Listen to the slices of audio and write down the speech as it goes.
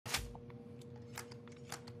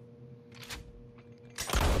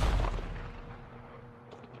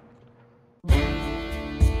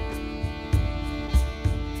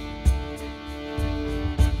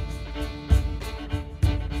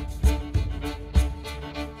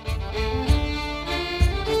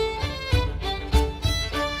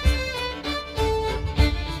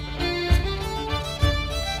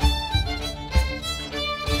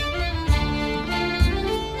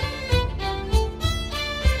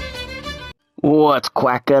What's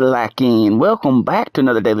quack-a-lacking? Welcome back to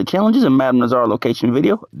another Daily Challenges and Madam Nazar location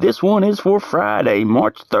video. This one is for Friday,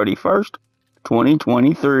 March 31st,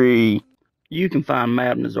 2023. You can find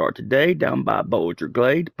Madam Nazar today down by Bolger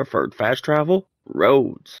Glade, preferred fast travel,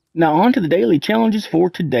 roads. Now on to the daily challenges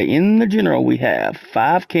for today. In the general, we have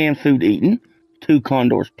 5 canned food eaten, 2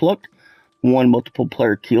 condors plucked, 1 multiple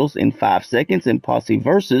player kills in 5 seconds in posse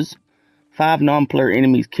versus, 5 non-player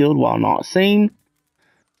enemies killed while not seen,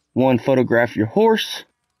 1 photograph your horse,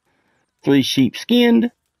 3 sheep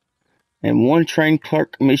skinned, and 1 train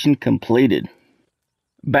clerk mission completed.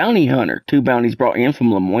 Bounty Hunter, 2 bounties brought in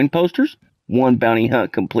from Lemoyne posters, 1 bounty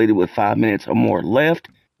hunt completed with 5 minutes or more left,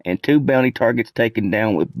 and 2 bounty targets taken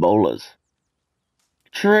down with bolas.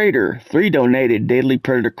 Trader, 3 donated deadly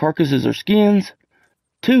predator carcasses or skins,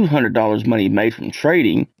 $200 money made from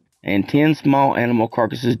trading, and 10 small animal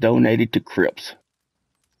carcasses donated to Crips.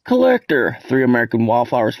 Collector, 3 American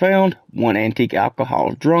wildflowers found, 1 antique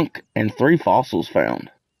alcohol drunk, and 3 fossils found.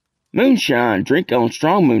 Moonshine, drink on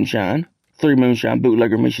strong moonshine, 3 moonshine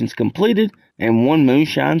bootlegger missions completed, and 1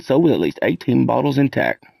 moonshine sold with at least 18 bottles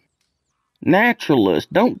intact.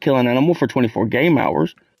 Naturalist, don't kill an animal for 24 game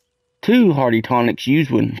hours, 2 hardy tonics used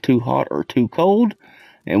when too hot or too cold,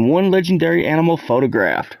 and 1 legendary animal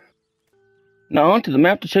photographed. Now on to the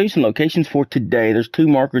map to show you some locations for today. There's 2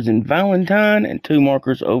 markers in Valentine and 2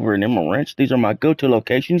 markers over in Emerald Ranch. These are my go-to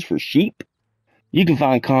locations for sheep. You can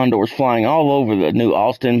find condors flying all over the New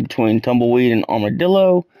Austin between Tumbleweed and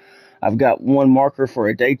Armadillo. I've got 1 marker for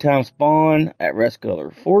a daytime spawn at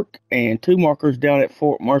Resculler Fork and 2 markers down at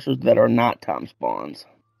Fort Mercer that are nighttime spawns.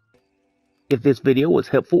 If this video was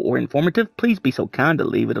helpful or informative, please be so kind to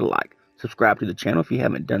leave it a like. Subscribe to the channel if you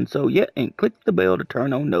haven't done so yet, and click the bell to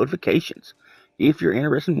turn on notifications if you're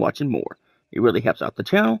interested in watching more. It really helps out the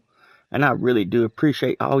channel, and I really do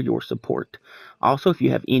appreciate all your support. Also, if you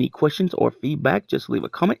have any questions or feedback, just leave a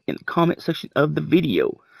comment in the comment section of the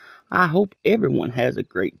video. I hope everyone has a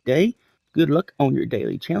great day. Good luck on your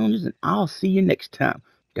daily challenges, and I'll see you next time.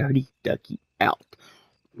 Dirty Ducky out.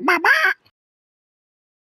 Bye-bye.